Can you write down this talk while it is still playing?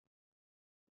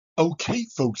Okay,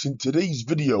 folks, in today's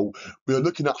video, we are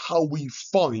looking at how we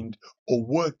find or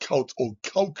work out or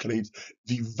calculate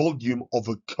the volume of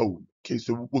a cone. Okay,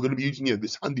 so we're going to be using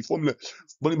this handy formula.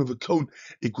 Volume of a cone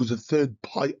equals a third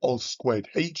pi r squared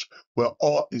h, where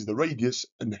r is the radius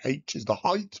and h is the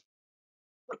height.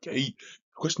 Okay,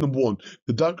 question number one.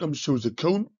 The diagram shows a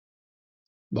cone.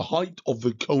 The height of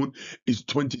the cone is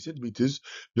 20 centimeters.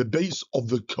 The base of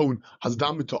the cone has a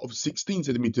diameter of 16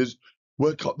 centimeters.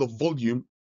 Work out the volume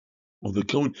of the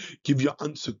cone. Give your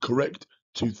answer correct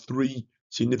to three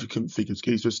significant figures.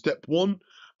 Okay, so step one,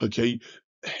 okay,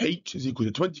 h is equal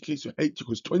to 20. Okay, so h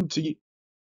equals 20.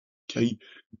 Okay,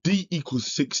 d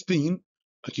equals 16.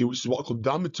 Okay, which is what I call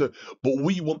diameter, but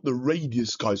we want the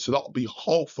radius, guys, so that'll be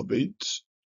half of it.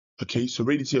 Okay, so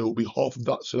radius here will be half of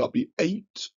that, so that'll be 8.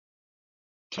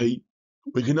 Okay,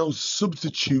 we can now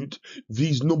substitute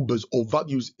these numbers or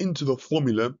values into the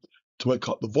formula to work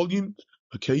out the volume.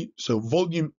 Okay, so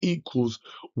volume equals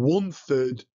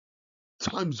 1/3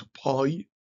 times pi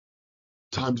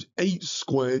times 8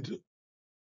 squared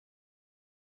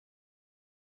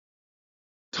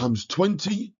times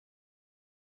 20.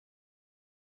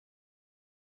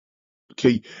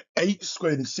 Okay, 8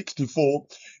 squared is 64.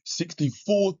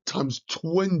 64 times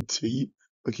 20,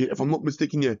 okay, if I'm not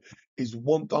mistaken here, is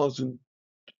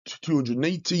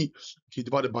 1,280. Okay,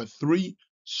 divided by 3.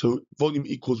 So volume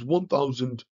equals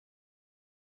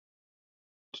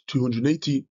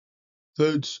 1,280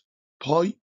 thirds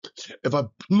pi. If I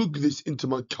plug this into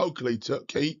my calculator,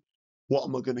 okay, what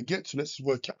am I going to get? So let's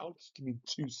work it out. Just give me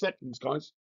 2 seconds,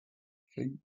 guys. Okay.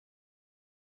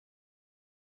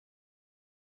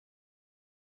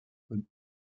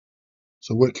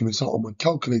 So working this out on my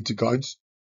calculator, guys,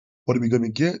 what are we going to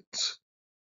get?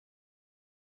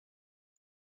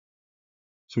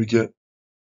 So we get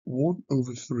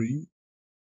 1/3,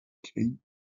 okay,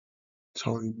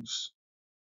 times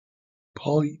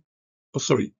pi. Oh,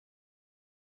 sorry.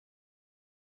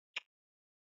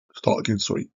 Start again,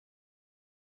 sorry.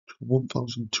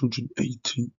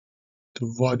 1,280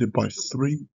 divided by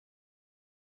 3.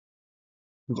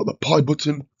 We've got the pi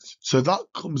button. So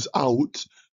that comes out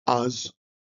as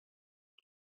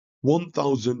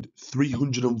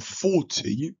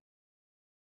 1,340.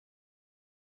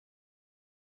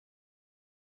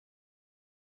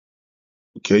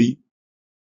 Okay,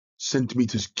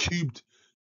 centimeters cubed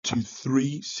to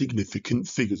 3 significant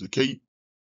figures. Okay,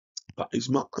 that is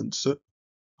my answer.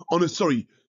 Oh no, sorry.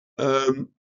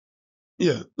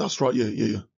 Yeah, that's right.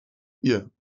 Yeah.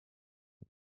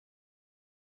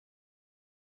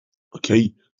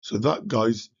 Okay, so that,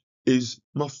 guys, is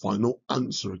my final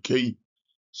answer. Okay,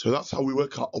 so that's how we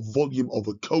work out a volume of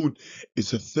a cone.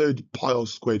 It's a third pi r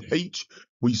squared h.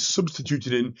 We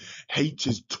substituted in h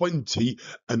is 20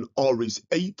 and r is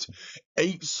 8.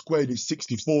 8 squared is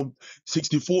 64.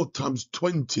 64 times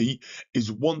 20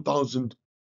 is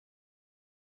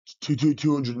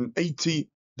 1,280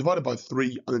 divided by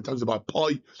 3 and then times it by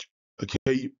pi. Okay,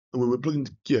 and when we're plugging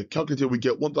calculator, we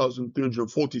get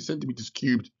 1,340 centimeters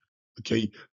cubed, okay,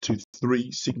 to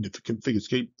 3 significant figures.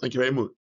 Okay, thank you very much.